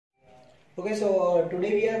Okay, so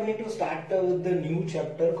today we are going to start with the new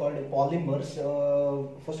chapter called Polymers.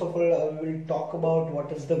 First of all, we will talk about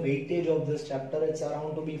what is the weightage of this chapter. It's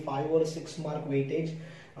around to be 5 or 6 mark weightage.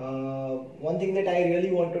 One thing that I really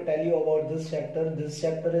want to tell you about this chapter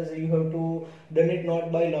is you have to done it not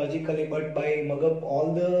by logically but by mug up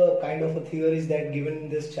all the kind of theories that given in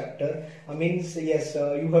this chapter. Means yes,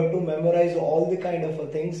 you have to memorize all the kind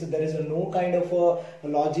of things. There is no kind of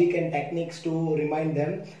logic and techniques to remind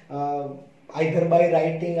them. Either by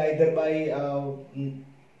writing, either by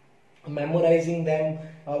memorizing them,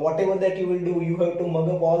 whatever that you will do, you have to mug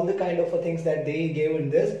up all the kind of things that they gave in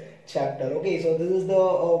this chapter. Okay, so this is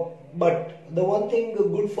the but the one thing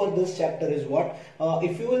good for this chapter is what,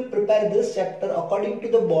 if you will prepare this chapter according to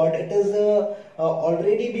the board, it is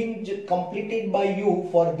already being completed by you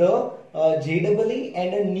for the JEE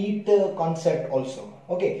and a NEET concept also.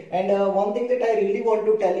 Okay, and one thing that I really want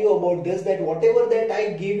to tell you about this, that whatever that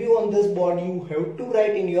I give you on this board, you have to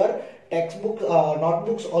write in your textbook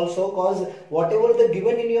notebooks also, cause whatever the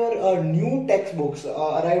given in your new textbooks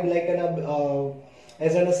arrived like an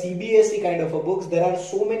as in a CBSE kind of a books, there are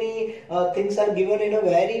so many things are given in a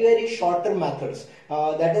very shorter methods.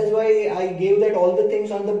 That is why I gave that all the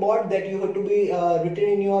things on the board that you have to be written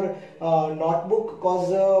in your notebook,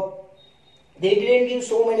 cause they didn't give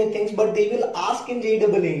so many things, but they will ask in JEE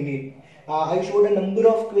indeed. I showed a number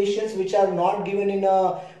of questions which are not given in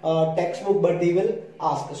a textbook, but they will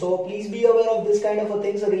ask. So please be aware of this kind of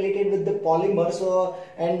things related with the polymers,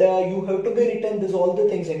 and you have to be written this all the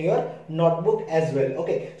things in your notebook as well.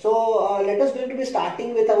 Okay, so let us going to be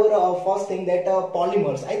starting with our first thing, that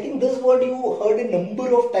polymers. I think this word you heard a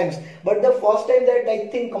number of times, but the first time that I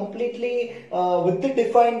think completely with the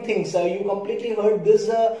defined things, you completely heard this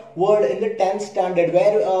word in the 10th standard,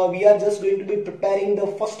 where we are just going to be preparing the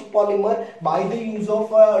first polymer by the use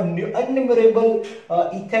of innumerable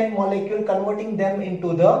ethane molecule, converting them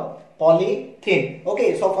into the polythene.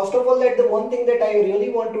 Okay, so first of all, that the one thing that I really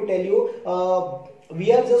want to tell you,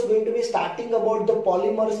 we are just going to be starting about the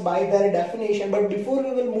polymers by their definition, but before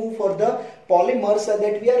we will move for the polymers,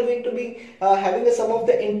 that we are going to be having some of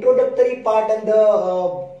the introductory part and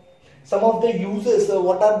the some of the uses,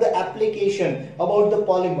 what are the application about the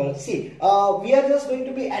polymer. See, we are just going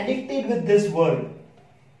to be addicted with this word,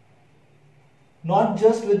 not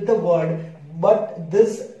just with the word, but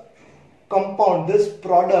this compound, this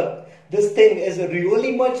product, this thing is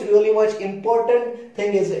really much important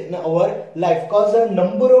thing is in our life, because a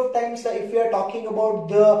number of times if we are talking about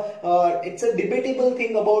the it's a debatable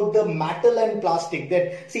thing about the metal and plastic.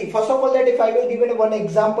 That, see, first of all, that if I will give it one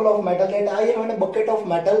example of metal, that I have a bucket of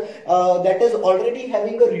metal that is already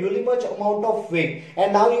having a really much amount of weight,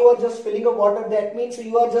 and now you are just filling up water. That means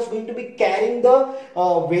you are just going to be carrying the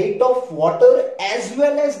weight of water as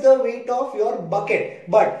well as the weight of your bucket,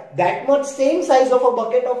 but that much same size of a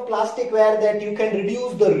bucket of plastic, where that you can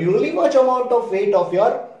reduce the really much amount of weight of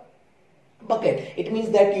your bucket. It means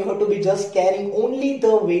that you have to be just carrying only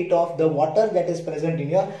the weight of the water that is present in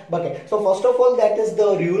your bucket. So first of all, that is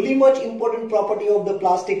the really much important property of the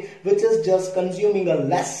plastic, which is just consuming a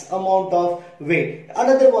less amount of weight.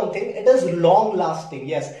 Another one thing, it is long lasting.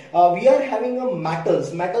 Yes, we are having a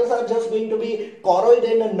metals are just going to be corroid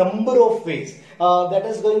in a number of ways. That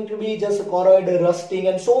is going to be just corroid, rusting,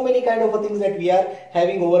 and so many kind of things that we are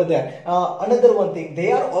having over there. Another one thing,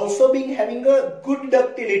 they are also being having a good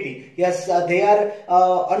ductility. Yes, they are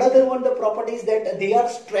another one, the properties that they are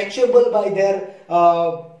stretchable by their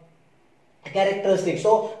characteristics.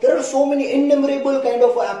 So there are so many innumerable kind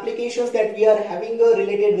of applications that we are having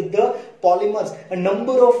related with the polymers. A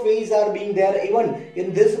number of ways are being there. Even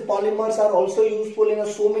in this, polymers are also useful in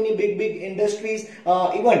so many big industries.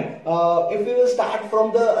 Even if we will start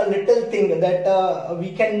from the little thing that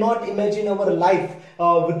we cannot imagine our life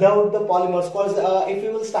without the polymers, because if we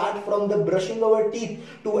will start from the brushing our teeth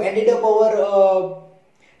to ended up our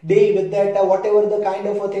day with that whatever the kind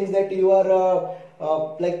of things that you are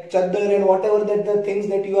like chadar and whatever that the things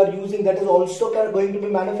that you are using, that is also going to be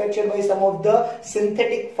manufactured by some of the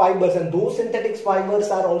synthetic fibers, and those synthetic fibers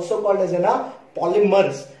are also called as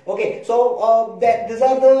polymers. Okay, so that these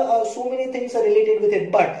are the so many things are related with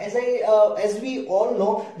it. But as we all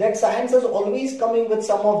know, that science is always coming with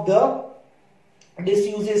some of the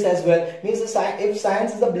disuses as well. Means if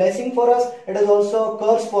science is a blessing for us, it is also a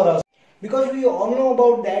curse for us, because we all know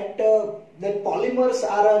about that that polymers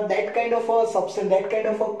are that kind of a substance, that kind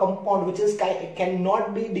of a compound which is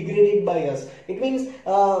cannot be degraded by us. It means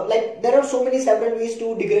like there are so many several ways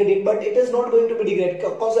to degrade it, but it is not going to be degraded,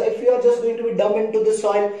 because if you are just going to be dumped into the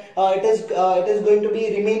soil, it is going to be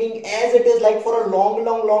remaining as it is, like for a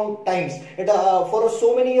long times. It for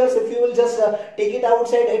so many years, if you will just take it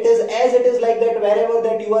outside, it is as it is like that, wherever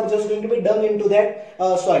that you are just going to be dumped into that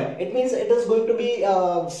soil. It means it is going to be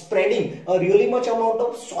spreading a really much amount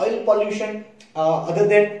of soil pollution. Other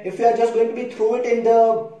than if you are just going to be throw it in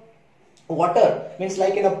the water, means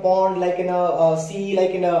like in a pond, like in a sea,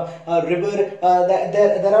 like in a river,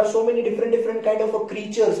 there are so many different kind of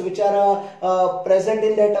creatures which are present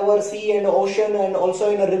in that our sea and ocean, and also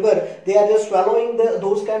in a river. They are just swallowing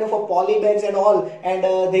those kind of polybags and all, and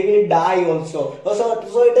they will die also.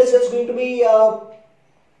 So it is just going to be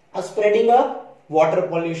spreading a water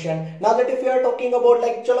pollution. Now that if you are talking about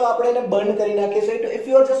like chalo apne એને burn કરી નાખીએ, so if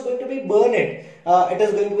you are just going to be burn it, it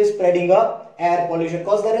is going to be spreading a air pollution,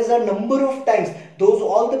 because there is a number of times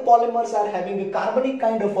all the polymers are having a carbonic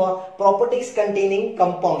kind of properties containing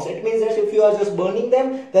compounds. It means that if you are just burning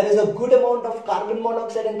them, there is a good amount of carbon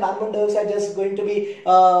monoxide and carbon dioxide just going to be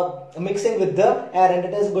mixing with the air, and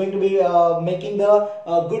it is going to be making the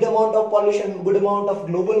good amount of pollution, good amount of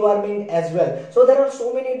global warming as well. So there are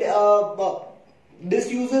so many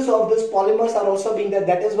disuses of this polymers are also being there.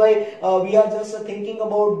 That is why we are just thinking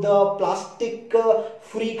about the plastic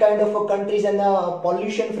free kind of countries and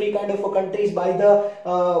pollution free kind of countries by the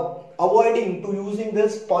avoiding to using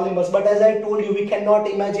this polymers. But as I told you, we cannot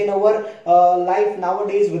imagine our life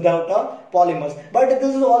nowadays without polymers. But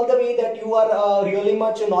this is all the way that you are really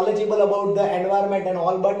much knowledgeable about the environment and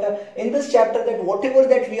all. But in this chapter, that whatever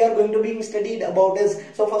that we are going to be studied about is,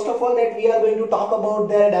 so first of all that we are going to talk about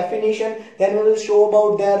their definition, then we will show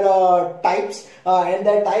about their types, and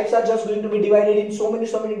their types are just going to be divided in so many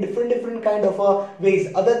different kind of ways.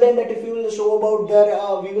 Other than that, if you will show about their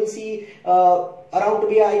we will see around to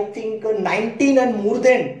be, I think, 19 and more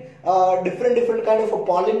than different kind of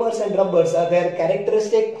polymers and rubbers, their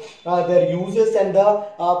characteristic, their uses, and the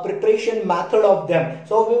preparation method of them.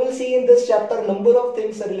 So we will see in this chapter number of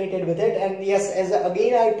things related with it. And yes, as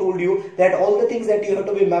again I told you that all the things that you have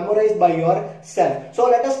to be memorized by yourself. So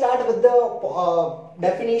let us start with the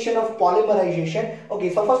definition of polymerization.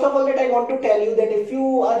 Okay, so first of all that I want to tell you that if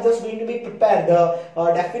you are just going to be prepared the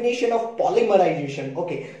definition of polymerization.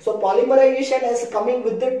 Okay, so polymerization is coming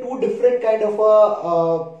with the two different kind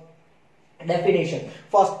of definition.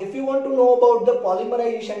 First, if you want to know about the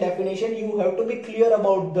polymerization definition, you have to be clear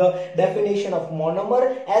about the definition of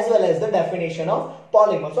monomer as well as the definition of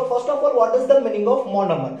polymer. So first of all, what is the meaning of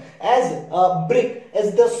monomer? As a brick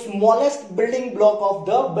is the smallest building block of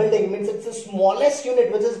the building, means it's the smallest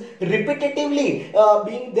unit which is repetitively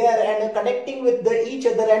being there and connecting with each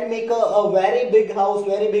other and make a very big house,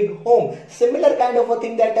 very big home. Similar kind of a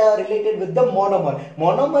thing that related with the monomer.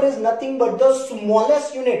 Monomer is nothing but the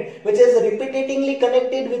smallest unit which is repetitively connected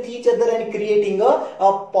with each other and creating a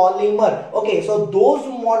polymer. Okay, so those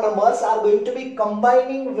monomers are going to be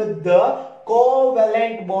combining with the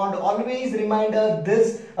covalent bond. Always reminder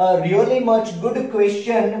this really much good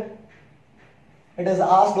question. It is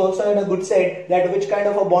asked also in a good side that which kind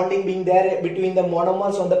of a bonding being there between the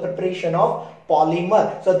monomers on the preparation of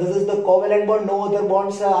polymer. So this is the covalent bond. No other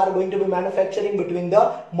bonds are going to be manufacturing between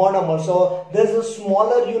the monomers. So these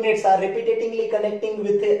smaller units are repetitively connecting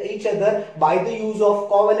with each other by the use of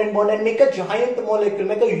covalent bond and make a giant molecule,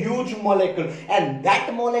 make a huge molecule, and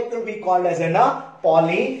that molecule we call as a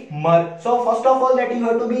polymer. So first of all that you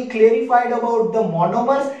have to be clarified about the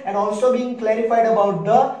monomers and also being clarified about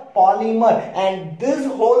the polymer, and this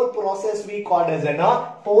whole process we call as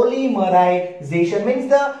polymerization. Means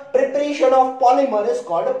the preparation of polymer is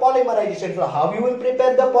called a polymerization. So how you will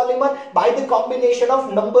prepare the polymer? By the combination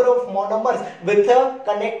of number of monomers with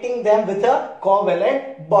connecting them with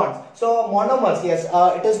covalent bonds. So monomers, yes,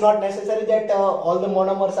 it is not necessary that all the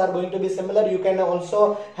monomers are going to be similar. You can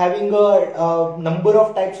also having a number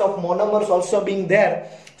of types of monomers also being there.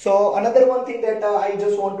 So another one thing that I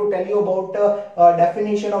just want to tell you about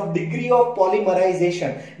definition of degree of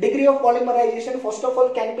polymerization. Degree of polymerization first of all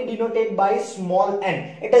can be denoted by small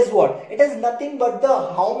n. It is what? It is nothing but the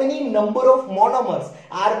how many number of monomers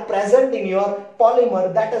are present in your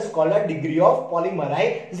polymer. That is called a degree of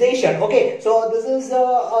polymerization. Okay, so this is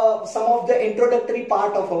some of the introductory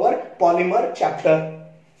part of our polymer chapter.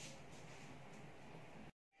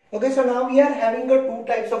 Okay, so now we are having two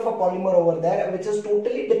types of a polymer over there, which is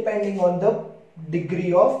totally depending on the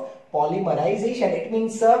degree of polymerization, it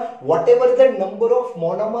means whatever the number of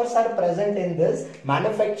monomers are present in this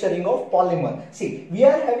manufacturing of polymer. See, we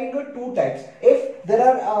are having two types. If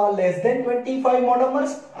there are less than 25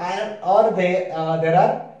 monomers, or there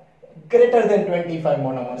are greater than 25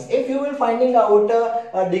 monomers. If you will finding out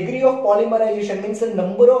a degree of polymerization, means the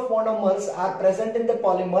number of monomers are present in the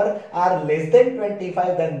polymer are less than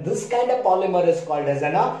 25, then this kind of polymer is called as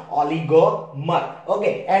an oligomer.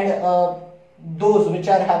 Okay, and those which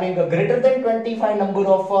are having a greater than 25 number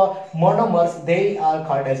of monomers, they are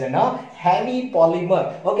called as an heavy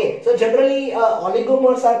polymer. Okay, so generally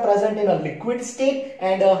oligomers are present in a liquid state,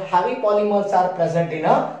 and heavy polymers are present in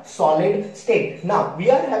a solid state. Now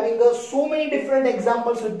we are having so many different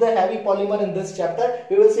examples with the heavy polymer in this chapter.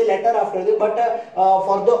 We will see later after this, but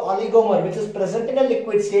for the oligomer which is present in a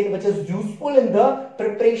liquid state, which is useful in the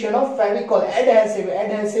preparation of Fevicol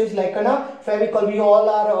adhesives like Fevicol. We all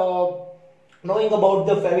are knowing about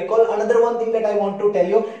the Fevicol. Another one thing that I want to tell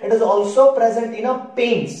you, it is also present in a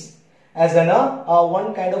paints as an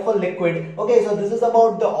one kind of a liquid. Okay, so this is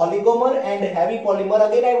about the oligomer and heavy polymer.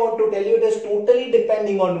 Again, I want to tell you, it is totally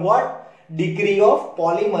depending on what degree of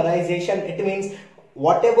polymerization. It means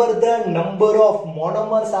whatever the number of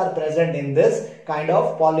monomers are present in this kind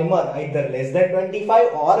of polymer, either less than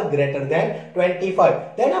 25 or greater than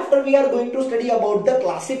 25. Then after we are going to study about the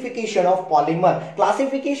classification of polymer.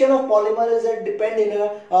 Classification of polymer is depend in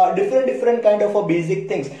a different kind of a basic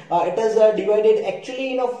things. It is divided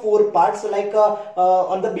actually in 4 parts, like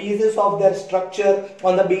on the basis of their structure,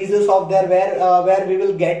 on the basis of their where we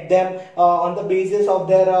will get them, on the basis of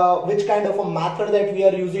their which kind of a method that we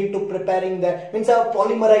are using to preparing that, means a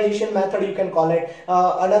polymerization method you can call it.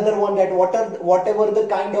 Another one, that whatever the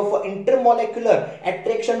kind of intermolecular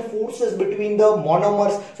attraction forces between the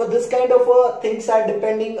monomers. So this kind of things are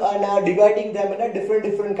depending on dividing them in a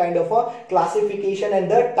different kind of classification and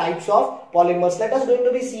the types of polymers. Let us going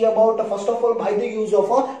to be see about first of all by the use of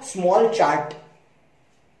a small chart.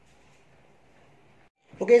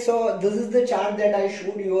 Okay, so this is the chart that I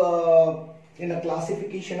showed you in a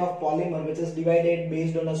classification of polymer, which is divided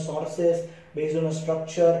based on a sources, based on a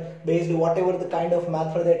structure, based whatever the kind of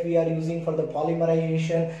method that we are using for the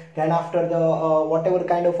polymerization. Then after the whatever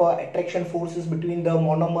kind of attraction forces between the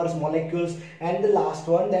monomers molecules, and the last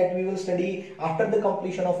one that we will study after the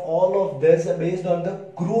completion of all of this based on the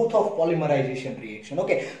growth of polymerization reaction.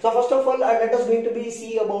 Okay, so first of all let us going to be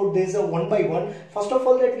see about this one by one. First of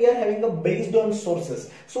all, that we are having a based on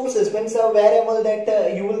sources. Sources means a variable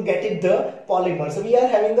that you will get it the polymer. So we are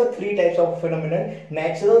having the 3 types of phenomenon: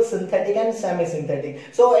 natural, synthetic and semi-synthetic.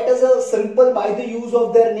 So it is a simple, by the use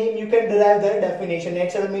of their name you can derive their definition.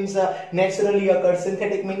 Natural means naturally occurred,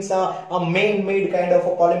 synthetic means a man-made kind of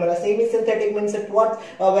a polymer, semi-synthetic means it what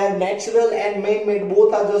where natural and man-made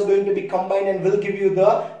both are just going to be combined and will give you the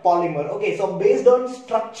polymer. Okay, so based on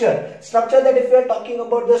structure, that if you are talking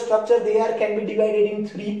about the structure, they are can be divided in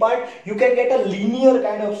 3 parts. You can get a linear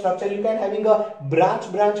kind of structure, you can having a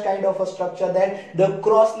branch kind of a structure. Then the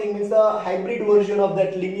cross-link means the hybrid version of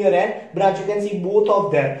that linear and branch. You can see both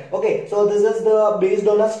of them. Okay, so this is the based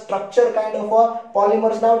on a structure kind of a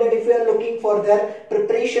polymers. Now that if you are looking for their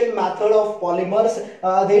preparation method of polymers,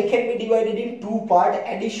 they can be divided in 2 parts.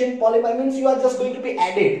 Addition polymer means you are just going to be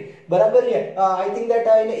added. Barabar, yeah. I think that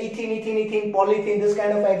in ethene, polythene, this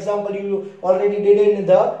kind of example you already did in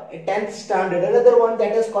the 10th standard. Another one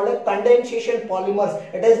that is called a condensation polymers.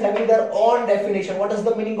 It is having their own definition. What is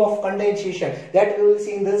the meaning of condensation? That we will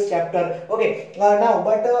see in this chapter. Okay, now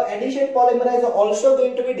but addition polymer is also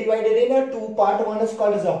going to be divided in a 2 part. One is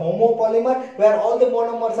called as a homopolymer, where all the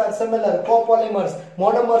monomers are similar. Copolymers,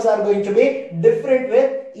 monomers are going to be different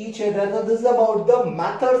with each other. So this is about the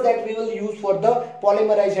methods that we will use for the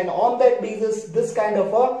polymerization. On that basis, this kind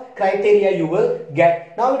of a criteria you will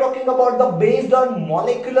get. Now we're talking about the based on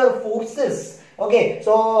molecular forces. Okay,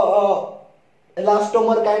 so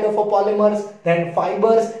elastomer kind of a polymers, then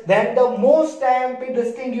fibers, then the most IMP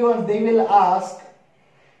distinguished they will ask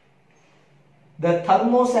the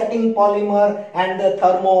thermosetting polymer and the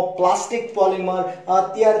thermoplastic polymer.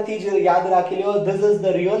 અત્યારથી જ યાદ રાખી લ્યો. This is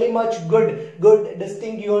the really much good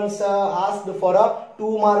distinguence asked for a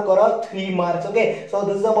 2 mark or a 3 marks. Okay, so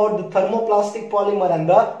this is about the thermoplastic polymer and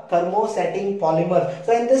the thermosetting polymer.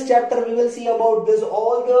 So in this chapter we will see about this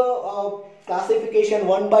all the classification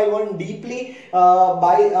one by one deeply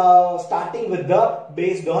by starting with the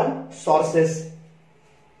based on sources.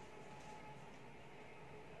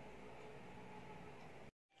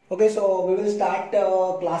 Okay, so we will start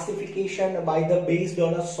classification by the based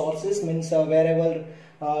on a sources, means wherever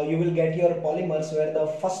you will get your polymers, where the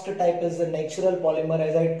first type is the natural polymer.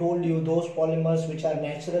 As I told you, those polymers which are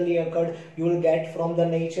naturally occurred, you will get from the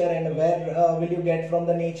nature. And where will you get from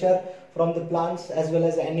the nature? From the plants as well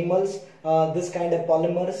as animals. This kind of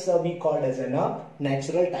polymers we called as a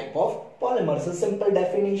natural type of polymers. A simple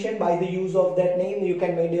definition, by the use of that name you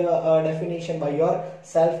can make a definition by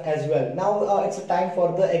yourself as well. Now it's a time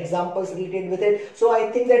for the examples related with it. So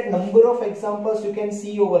I think that number of examples you can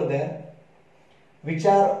see over there which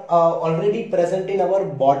are already present in our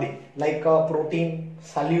body, like protein,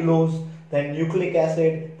 cellulose, then nucleic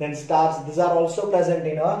acid, then starch. These are also present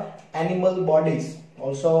in animal bodies.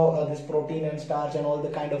 Also this protein and starch and all the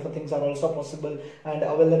kind of things are also possible and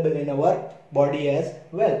available in our body as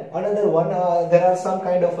well. Another one, there are some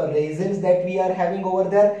kind of resins that we are having over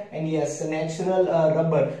there, and yes, natural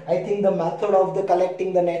rubber. I think the method of the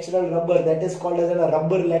collecting the natural rubber, that is called as a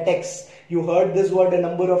rubber latex. You heard this word a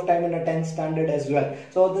number of times in a 10th standard as well.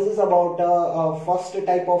 So this is about first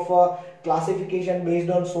type of classification based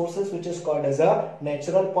on sources, which is called as a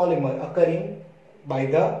natural polymer occurring by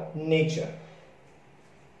the nature.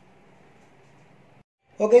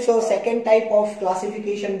 Okay, so second type of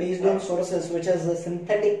classification based on sources, which is the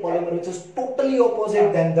synthetic polymer, which is totally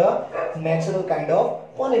opposite than the natural kind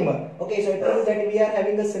of polymer. Okay, so it means that we are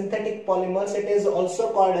having a synthetic polymers. It is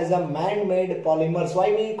also called as a man-made polymers.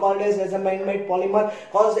 Why we called as a man-made polymer?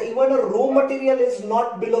 Because even a raw material is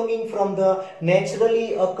not belonging from the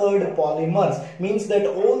naturally occurred polymers. Means that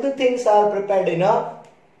all the things are prepared in a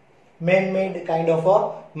man-made kind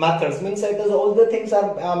of methods. Means that all the things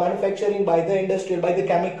are manufacturing by the industrial, by the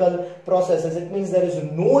chemical processes. It means there is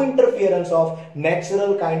no interference of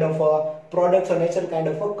natural kind of products or natural kind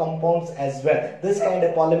of compounds as well. This kind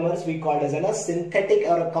of polymers we call as a synthetic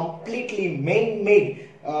or a completely man-made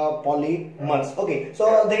polymers. Okay,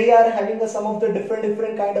 so they are having some of the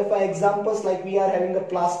different kind of examples, like we are having a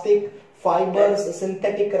plastic, fibers,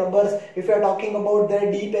 synthetic rubbers. If you are talking about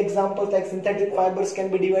their deep examples, like synthetic fibers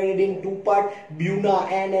can be divided in two parts. Buna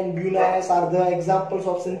N and Buna S are the examples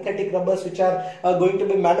of synthetic rubbers which are going to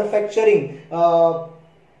be manufacturing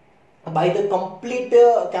by the complete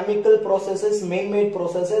chemical processes, man-made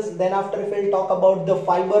processes. Then after, if we'll talk about the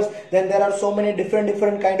fibers, then there are so many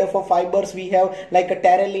different kind of fibers we have, like a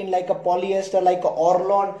terylene, like a polyester, like a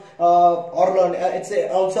Orlon. It's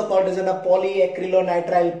also called as a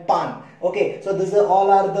polyacrylonitrile PAN. Okay, so this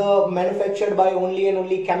all are the manufactured by only and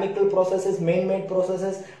only chemical processes, man-made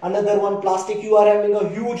processes. Another one, plastic, you are having a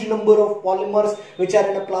huge number of polymers which are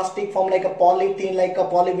in a plastic form, like a polythene, like a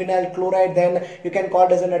polyvinyl chloride. Then you can call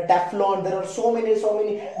it as a Teflon. There are so many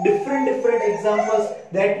different examples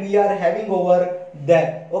that we are having over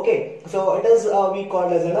there. Okay, so it is we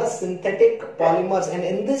call as a synthetic polymers, and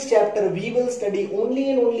in this chapter we will study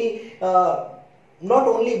only and only not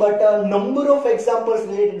only but a number of examples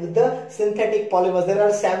related with the synthetic polymers. There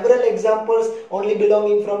are several examples only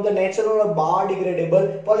belonging from the natural or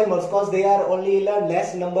biodegradable polymers, because they are only in a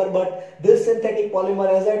less number. But this synthetic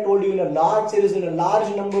polymer, as I told you, in a large series, in a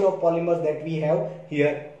large number of polymers that we have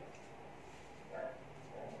here.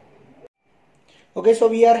 Okay, so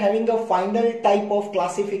we are having a final type of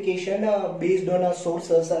classification based on our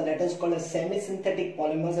sources, that is called a semi-synthetic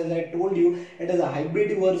polymers. As I told you, it is a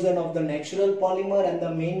hybrid version of the natural polymer and the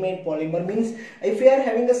man-made polymer. Means if we are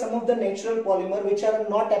having some of the natural polymer which are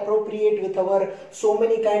not appropriate with our so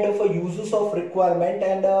many kind of uses of requirement,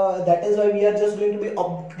 and that is why we are just going to be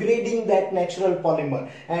upgrading that natural polymer.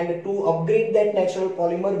 And to upgrade that natural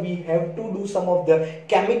polymer, we have to do some of the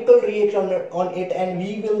chemical reaction on it, and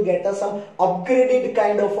we will get some upgrade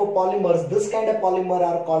kind of polymers. This kind of polymer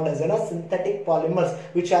are called as synthetic polymers,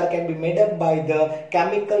 which can be made up by the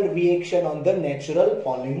chemical reaction on the natural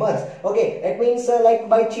polymers. Okay, it means like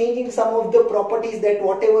by changing some of the properties, that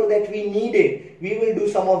whatever that we needed, we will do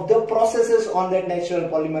some of the processes on that natural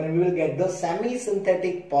polymer, and we will get the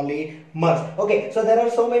semi-synthetic polymers. Okay, so there are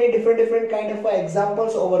so many different kind of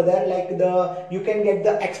examples over there, like you can get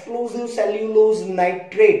the explosive cellulose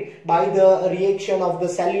nitrate by the reaction of the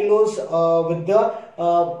cellulose with the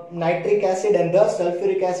nitric acid and the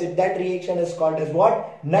sulfuric acid. That reaction is called as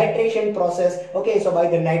what? Nitration process. Okay, so by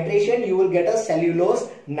the nitration you will get a cellulose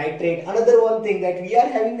nitrate. Another one thing, that we are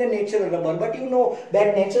having a natural rubber, but you know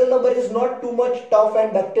that natural rubber is not too much tough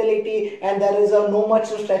and ductility, and there is no much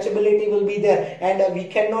stretchability will be there, and we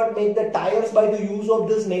cannot make the tires by the use of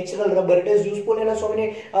this natural rubber. It is useful in so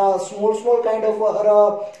many small kind of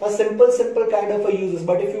a simple kind of uses.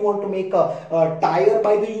 But if you want to make a tire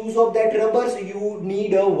by the use of that rubbers, you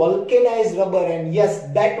need a vulcanized rubber, and yes,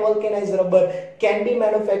 that vulcanized rubber can be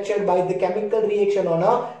manufactured by the chemical reaction on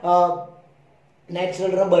a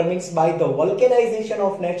natural rubber means by the vulcanization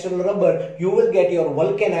of natural rubber you will get your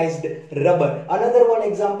vulcanized rubber. Another one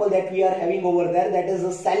example that we are having over there, that is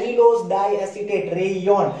a cellulose diacetate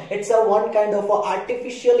rayon. It's a one kind of a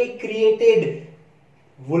artificially created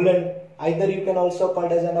woolen, either you can also call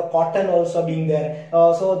it as a cotton also being there.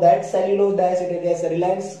 So that cellulose diacetate, yes,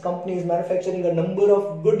 Reliance company is manufacturing a number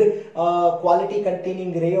of good quality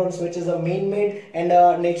containing rayons, which is a man-made and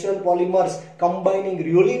natural polymers, combining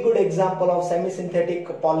really good example of semi-synthetic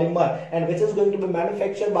polymer, and which is going to be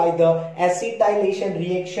manufactured by the acetylation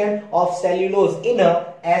reaction of cellulose in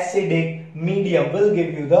a acidic medium will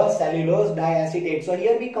give you the cellulose diacetate. So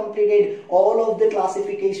here we completed all of the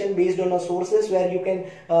classification based on a sources where you can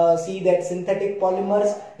see that synthetic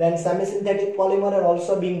polymers, then semi-synthetic polymer, and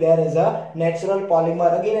also being there as a natural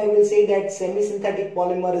polymer. Again, I will say that semi-synthetic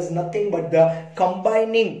polymer is nothing but the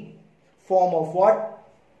combining form of what?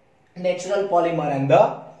 Natural polymer and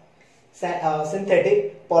the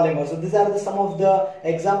synthetic polymer. So these are some of the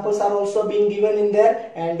examples are also being given in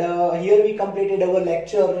there, and here we completed our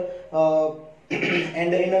lecture.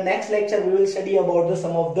 And in the next lecture we will study about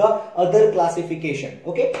some of the other classification.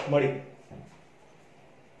 Okay, Mari.